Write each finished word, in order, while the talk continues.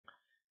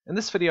In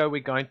this video,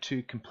 we're going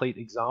to complete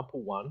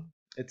example 1.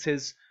 It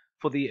says,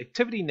 for the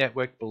activity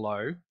network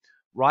below,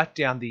 write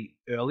down the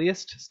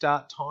earliest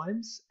start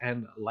times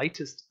and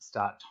latest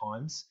start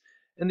times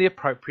in the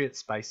appropriate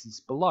spaces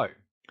below.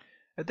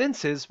 It then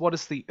says, what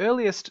is the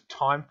earliest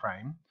time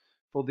frame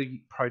for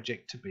the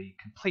project to be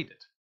completed?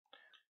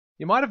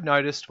 You might have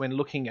noticed when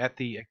looking at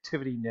the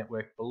activity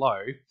network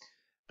below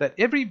that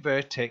every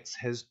vertex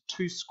has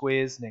two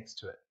squares next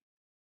to it.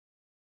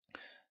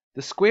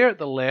 The square at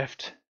the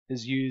left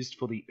is used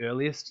for the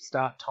earliest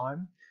start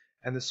time,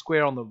 and the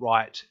square on the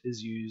right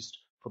is used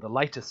for the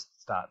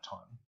latest start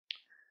time.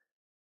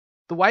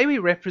 The way we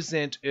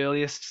represent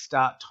earliest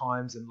start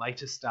times and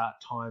latest start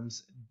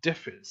times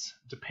differs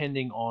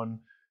depending on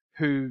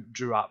who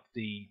drew up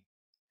the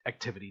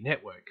activity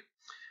network.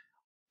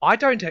 I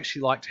don't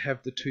actually like to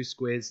have the two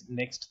squares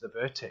next to the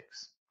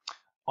vertex.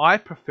 I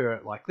prefer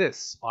it like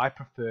this. I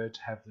prefer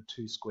to have the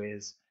two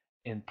squares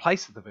in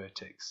place of the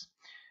vertex.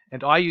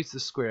 And I use the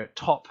square at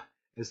top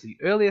as the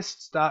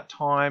earliest start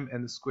time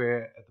and the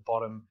square at the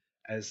bottom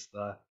as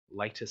the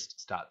latest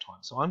start time.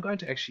 So I'm going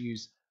to actually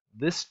use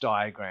this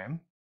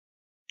diagram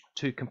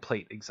to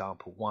complete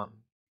example 1.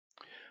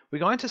 We're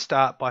going to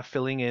start by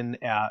filling in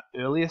our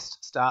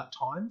earliest start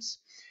times,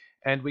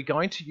 and we're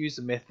going to use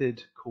a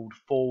method called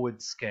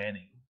forward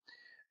scanning.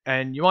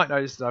 And you might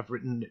notice that I've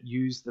written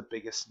use the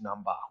biggest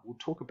number. We'll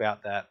talk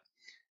about that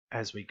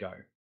as we go.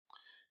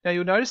 Now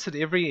you'll notice that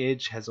every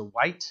edge has a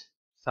weight,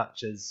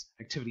 such as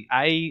activity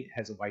A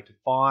has a weight of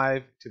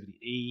 5, activity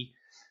E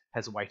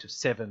has a weight of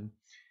 7,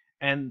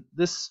 and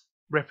this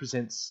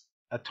represents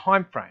a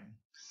time frame.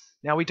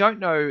 Now we don't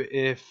know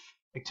if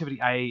activity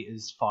A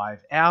is 5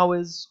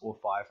 hours or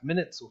 5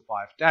 minutes or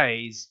 5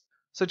 days,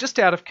 so just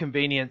out of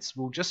convenience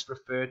we'll just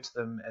refer to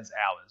them as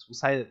hours. We'll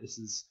say that this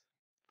is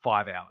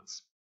 5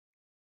 hours.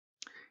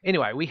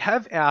 Anyway, we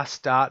have our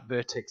start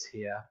vertex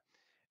here,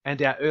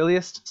 and our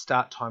earliest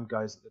start time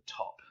goes at the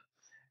top,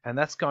 and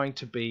that's going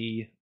to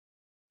be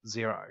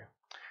 0.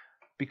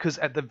 Because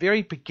at the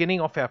very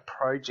beginning of our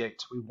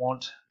project, we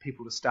want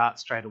people to start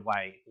straight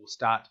away or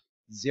start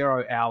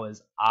 0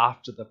 hours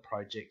after the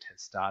project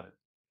has started.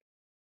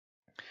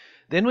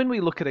 Then when we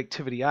look at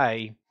activity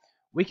A,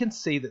 we can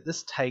see that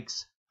this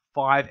takes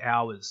 5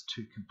 hours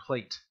to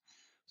complete.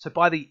 So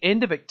by the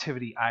end of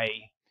activity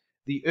A,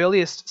 the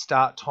earliest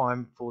start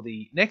time for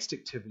the next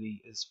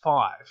activity is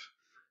 5.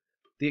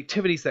 The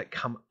activities that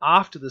come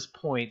after this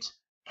point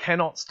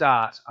cannot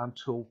start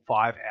until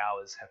 5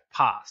 hours have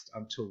passed,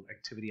 until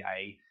activity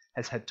A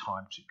has had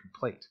time to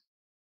complete.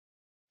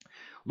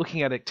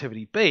 Looking at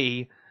activity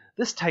B,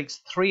 this takes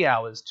 3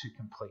 hours to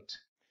complete.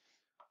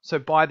 So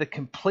by the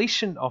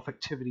completion of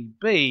activity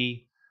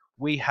B,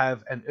 we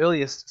have an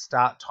earliest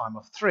start time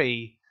of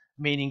 3,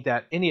 meaning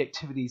that any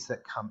activities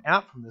that come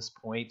out from this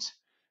point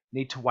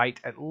need to wait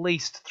at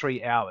least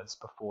 3 hours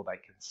before they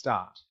can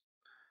start.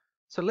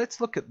 So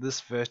let's look at this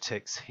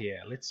vertex here.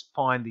 Let's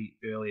find the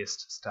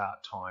earliest start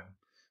time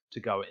to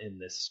go in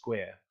this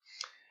square.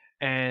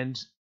 And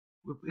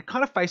we're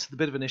kind of faced with a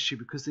bit of an issue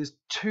because there's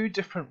two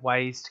different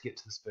ways to get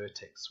to this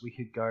vertex. We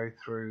could go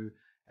through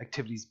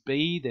activities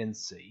B, then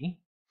C,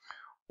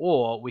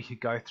 or we could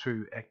go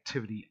through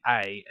activity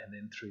A and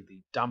then through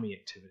the dummy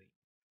activity.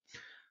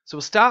 So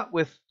we'll start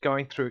with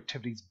going through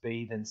activities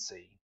B, then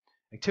C.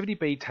 Activity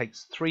B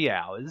takes 3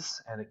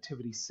 hours and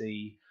activity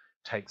C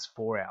takes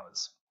 4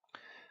 hours.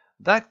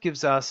 That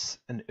gives us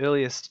an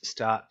earliest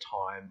start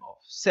time of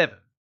 7.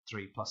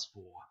 3 plus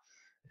 4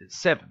 is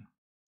 7.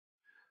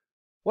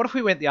 What if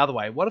we went the other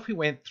way? What if we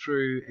went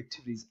through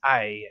activities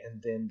A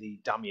and then the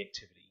dummy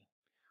activity?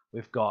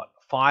 We've got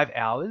 5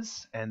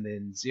 hours and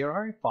then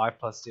 0. 5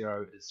 plus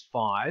 0 is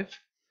 5,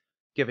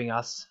 giving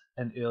us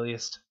an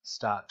earliest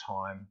start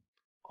time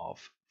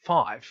of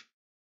 5.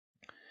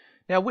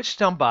 Now, which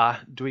number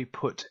do we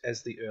put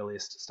as the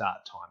earliest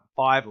start time,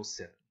 5 or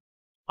 7?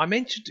 I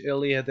mentioned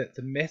earlier that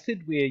the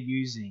method we are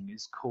using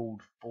is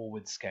called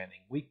forward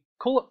scanning. We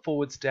call it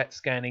forward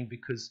scanning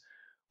because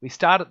we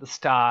start at the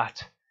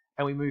start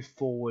and we move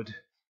forward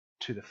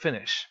to the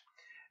finish.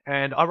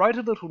 And I wrote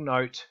a little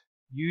note,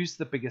 use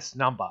the biggest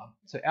number.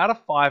 So out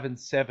of 5 and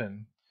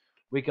 7,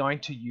 we're going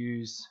to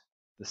use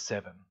the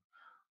 7.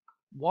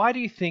 Why do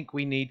you think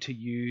we need to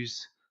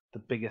use the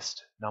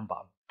biggest number?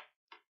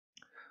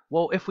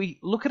 Well, if we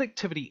look at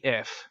activity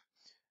F,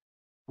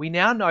 we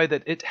now know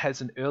that it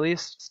has an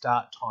earliest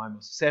start time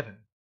of 7.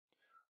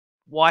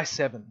 Why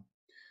 7?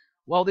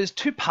 Well, there's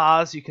two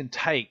paths you can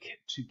take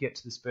to get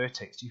to this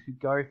vertex. You could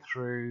go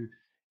through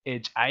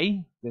edge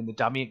A, then the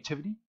dummy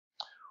activity,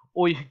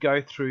 or you could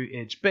go through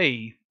edge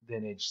B,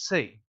 then edge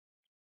C.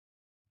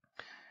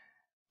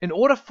 In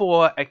order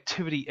for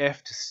activity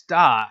F to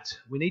start,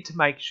 we need to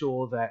make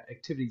sure that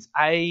activities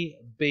A,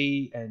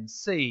 B, and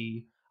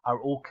C are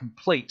all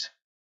complete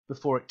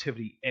before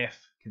activity F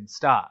can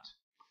start.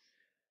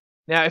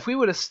 Now, if we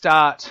were to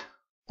start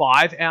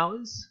 5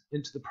 hours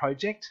into the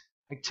project,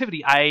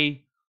 activity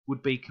A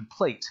would be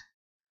complete.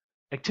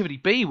 Activity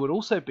B would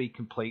also be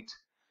complete,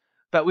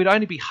 but we'd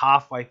only be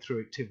halfway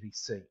through activity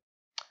C.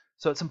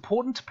 So it's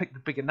important to pick the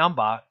bigger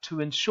number to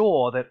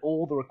ensure that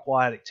all the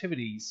required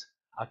activities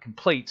are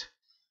complete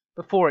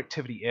before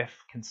activity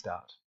F can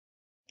start.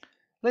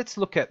 Let's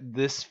look at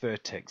this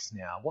vertex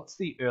now. What's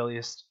the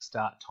earliest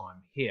start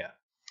time here?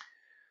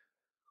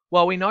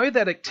 Well, we know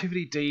that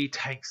activity D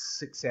takes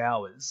 6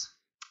 hours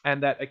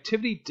and that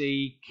activity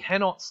D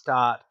cannot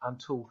start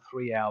until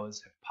 3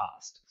 hours have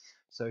passed.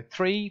 So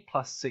 3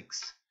 plus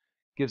 6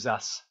 gives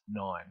us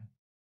 9.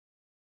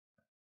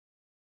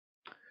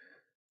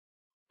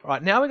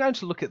 Right, now we're going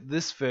to look at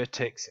this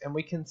vertex and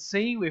we can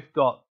see we've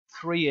got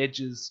 3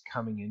 edges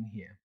coming in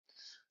here.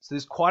 So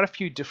there's quite a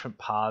few different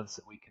paths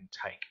that we can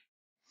take.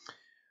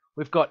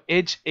 We've got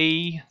edge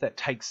E that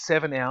takes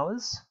 7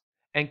 hours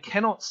and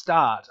cannot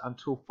start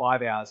until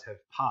 5 hours have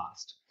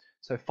passed.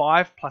 So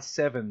 5 plus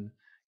 7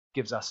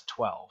 gives us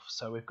 12.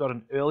 So we've got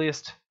an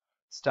earliest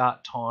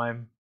start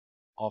time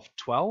of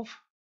 12.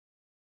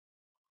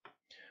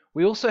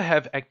 We also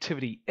have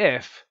activity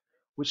F,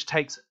 which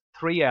takes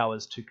 3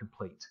 hours to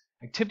complete.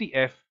 Activity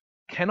F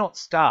cannot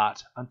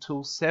start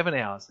until 7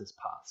 hours has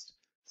passed.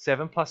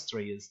 7 plus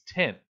 3 is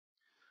 10.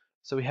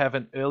 So we have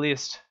an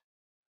earliest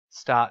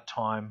start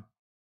time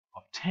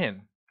of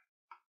 10.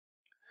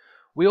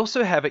 We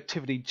also have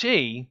activity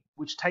G,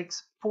 which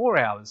takes 4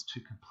 hours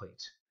to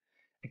complete.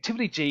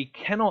 Activity G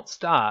cannot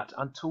start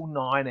until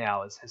 9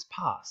 hours has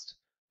passed.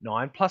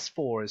 9 plus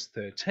 4 is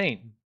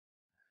 13.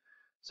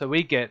 So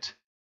we get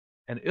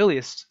an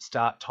earliest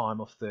start time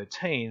of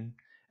 13.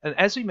 And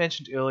as we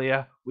mentioned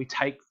earlier, we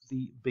take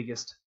the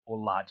biggest or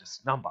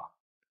largest number,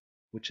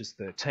 which is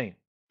 13.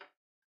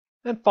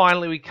 And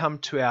finally, we come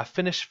to our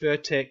finish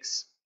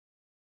vertex.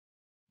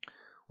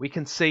 We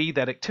can see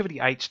that activity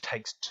H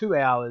takes 2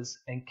 hours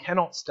and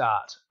cannot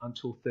start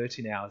until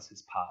 13 hours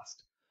has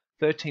passed.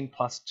 13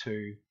 plus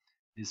 2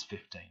 is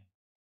 15.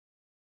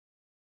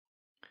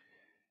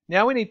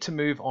 Now we need to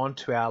move on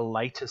to our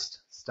latest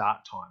start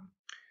time.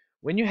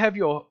 When you have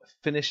your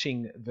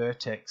finishing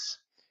vertex,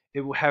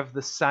 it will have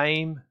the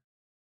same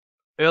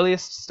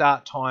earliest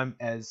start time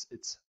as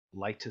its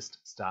latest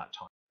start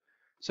time.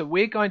 So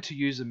we're going to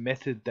use a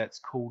method that's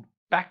called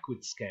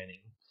backward scanning.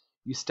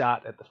 You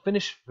start at the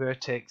finish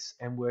vertex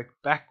and work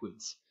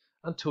backwards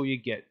until you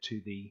get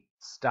to the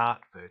start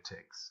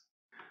vertex.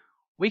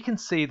 We can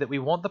see that we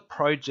want the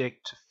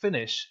project to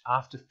finish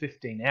after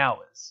 15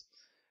 hours,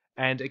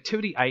 and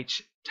activity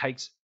H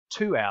takes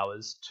 2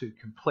 hours to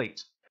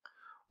complete.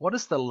 What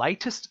is the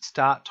latest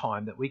start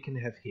time that we can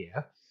have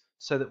here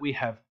so that we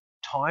have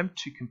time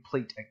to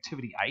complete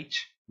activity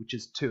H, which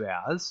is 2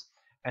 hours,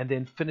 and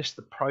then finish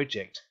the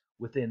project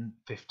within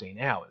 15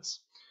 hours?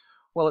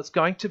 Well, it's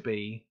going to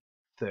be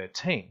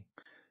 13.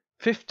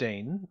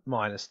 15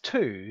 minus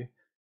 2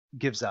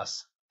 gives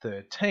us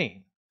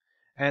 13.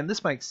 And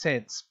this makes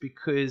sense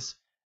because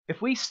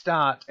if we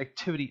start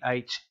activity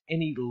H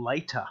any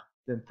later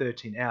than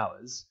 13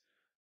 hours,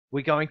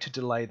 we're going to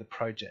delay the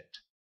project.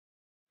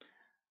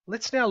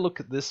 Let's now look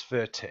at this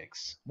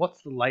vertex.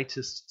 What's the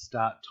latest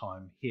start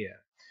time here?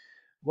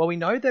 Well, we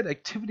know that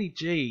activity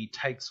G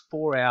takes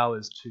 4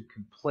 hours to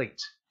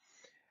complete,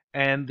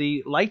 and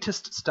the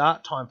latest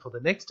start time for the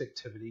next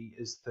activity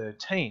is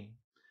 13.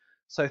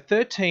 So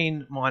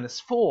 13 minus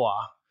 4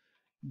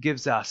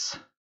 gives us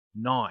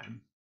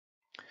 9.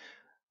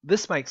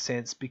 This makes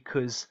sense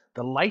because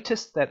the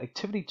latest that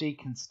activity G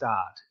can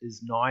start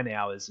is 9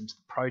 hours into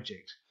the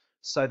project,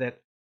 so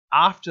that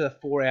after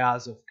 4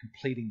 hours of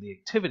completing the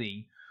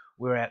activity,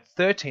 we're at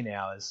 13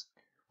 hours,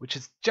 which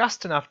is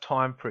just enough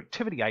time for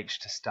activity H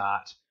to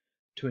start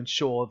to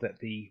ensure that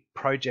the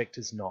project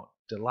is not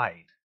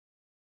delayed.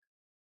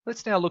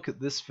 Let's now look at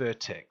this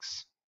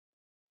vertex.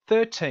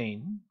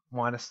 13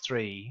 minus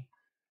 3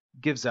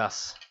 gives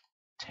us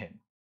 10.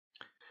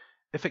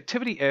 If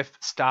activity F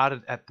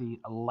started at the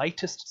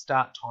latest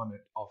start time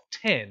of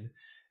 10,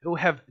 it will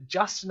have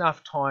just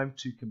enough time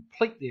to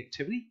complete the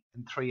activity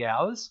in 3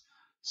 hours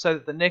so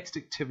that the next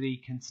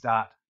activity can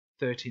start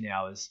 13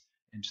 hours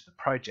into the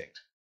project.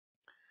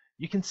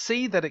 You can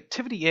see that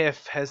activity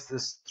F has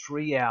this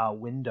 3-hour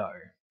window.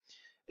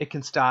 It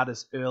can start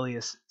as early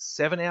as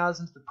 7 hours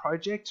into the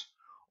project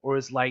or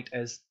as late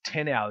as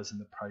 10 hours in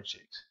the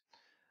project.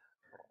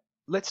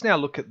 Let's now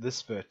look at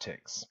this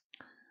vertex.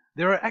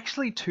 There are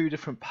actually 2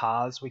 different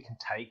paths we can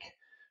take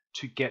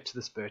to get to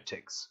this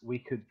vertex. We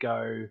could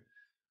go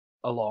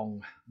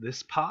along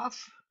this path,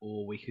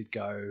 or we could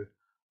go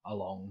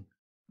along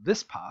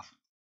this path.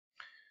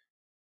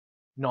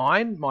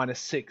 9 minus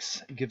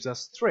 6 gives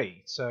us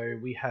 3, so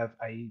we have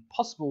a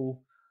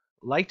possible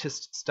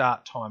latest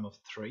start time of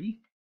 3.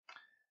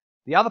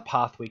 The other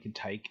path we can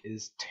take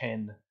is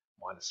 10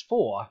 minus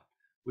 4,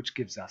 which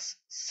gives us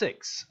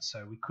 6,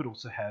 so we could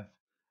also have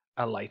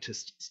a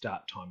latest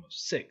start time of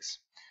 6.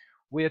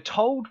 We are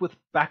told with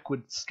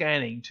backward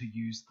scanning to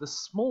use the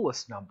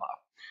smallest number,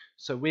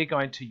 so we're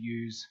going to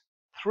use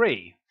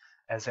 3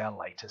 as our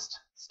latest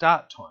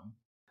start time.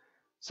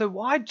 So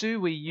why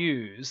do we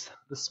use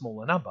the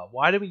smaller number?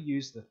 Why do we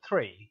use the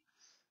 3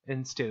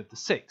 instead of the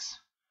 6?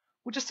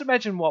 Well, just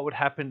imagine what would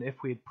happen if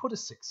we had put a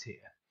 6 here.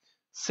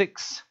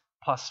 6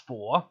 plus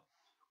 4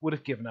 would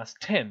have given us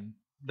 10.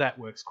 that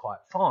works quite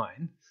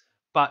fine,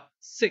 but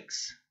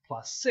 6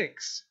 plus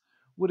 6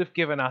 would have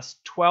given us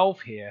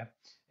 12 here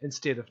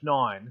instead of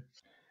 9,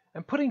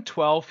 and putting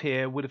 12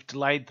 here would have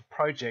delayed the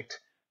project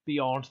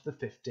beyond the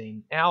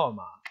 15-hour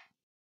mark.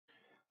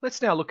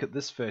 Let's now look at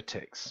this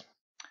vertex.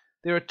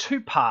 There are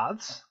two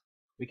paths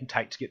we can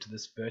take to get to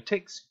this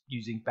vertex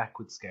using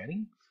backward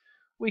scanning.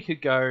 We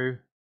could go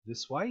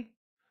this way,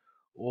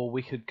 or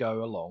we could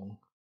go along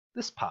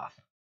this path.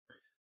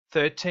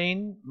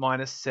 13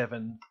 minus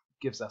 7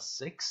 gives us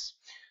 6,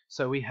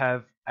 so we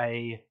have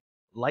a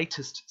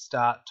latest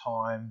start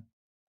time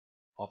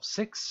of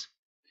 6,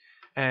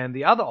 and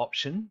the other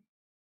option,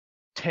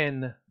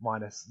 10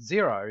 minus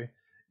 0,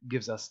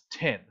 gives us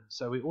 10,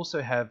 so we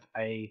also have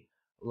a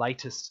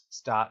latest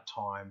start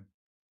time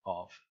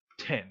of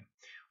 10.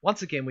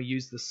 Once again, we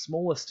use the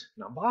smallest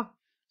number,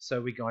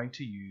 so we're going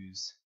to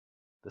use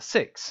the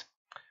 6.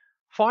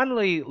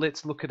 Finally,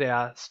 let's look at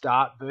our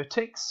start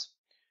vertex.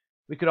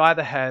 We could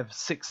either have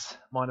 6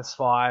 minus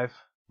 5,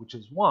 which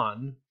is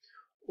 1,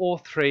 or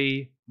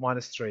 3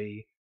 minus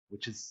 3,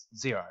 which is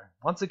 0.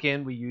 Once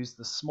again, we use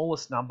the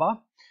smallest number,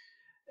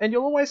 and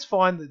you'll always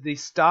find that the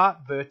start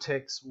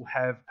vertex will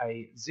have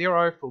a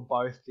 0 for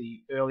both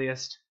the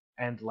earliest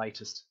and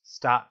latest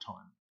start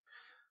time.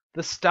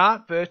 The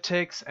start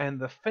vertex and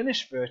the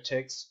finish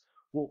vertex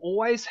will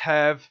always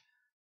have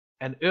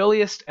an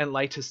earliest and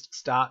latest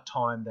start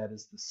time that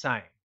is the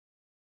same.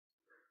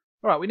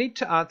 Alright, we need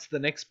to answer the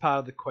next part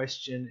of the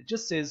question. It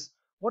just says,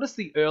 what is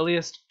the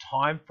earliest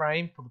time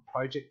frame for the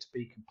project to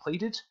be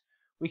completed?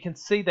 We can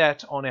see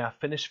that on our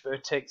finish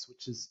vertex,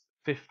 which is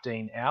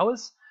 15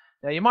 hours.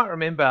 Now you might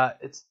remember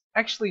it's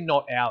actually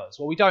not hours.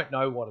 Well, we don't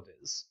know what it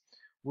is.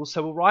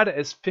 So we'll write it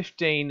as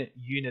 15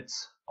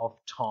 units of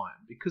time,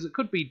 because it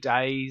could be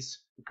days,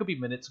 it could be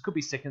minutes, it could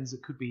be seconds,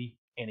 it could be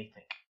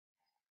anything.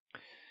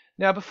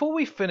 Now before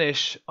we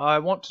finish, I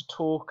want to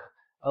talk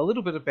a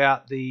little bit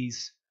about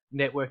these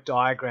network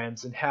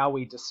diagrams and how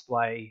we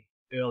display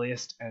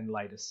earliest and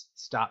latest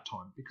start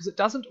time, because it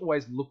doesn't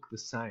always look the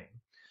same.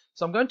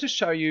 So I'm going to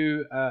show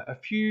you a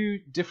few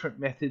different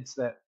methods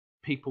that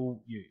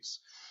people use.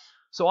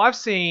 So I've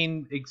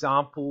seen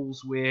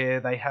examples where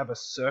they have a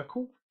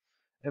circle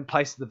in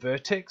place of the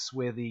vertex,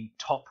 where the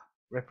top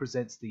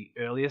represents the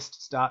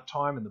earliest start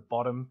time and the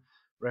bottom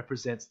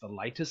represents the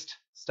latest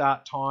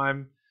start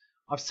time.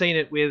 I've seen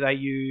it where they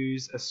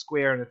use a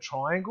square and a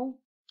triangle,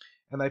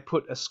 and they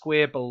put a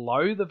square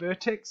below the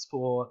vertex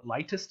for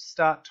latest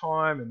start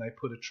time, and they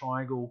put a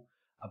triangle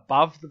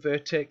above the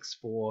vertex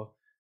for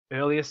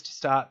earliest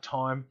start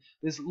time.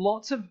 There's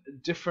lots of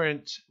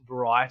different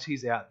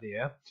varieties out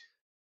there.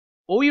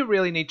 All you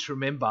really need to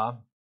remember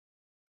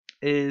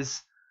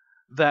is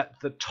that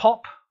the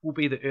top will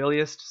be the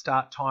earliest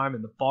start time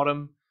and the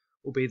bottom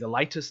will be the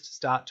latest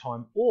start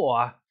time,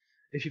 or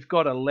if you've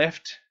got a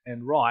left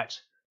and right,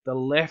 the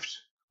left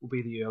will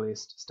be the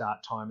earliest start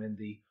time and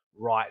the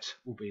right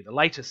will be the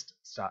latest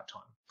start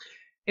time.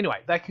 Anyway,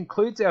 that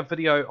concludes our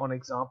video on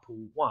example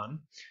 1.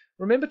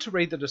 Remember to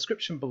read the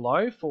description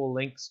below for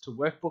links to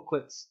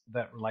workbooklets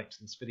that relate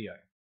to this video.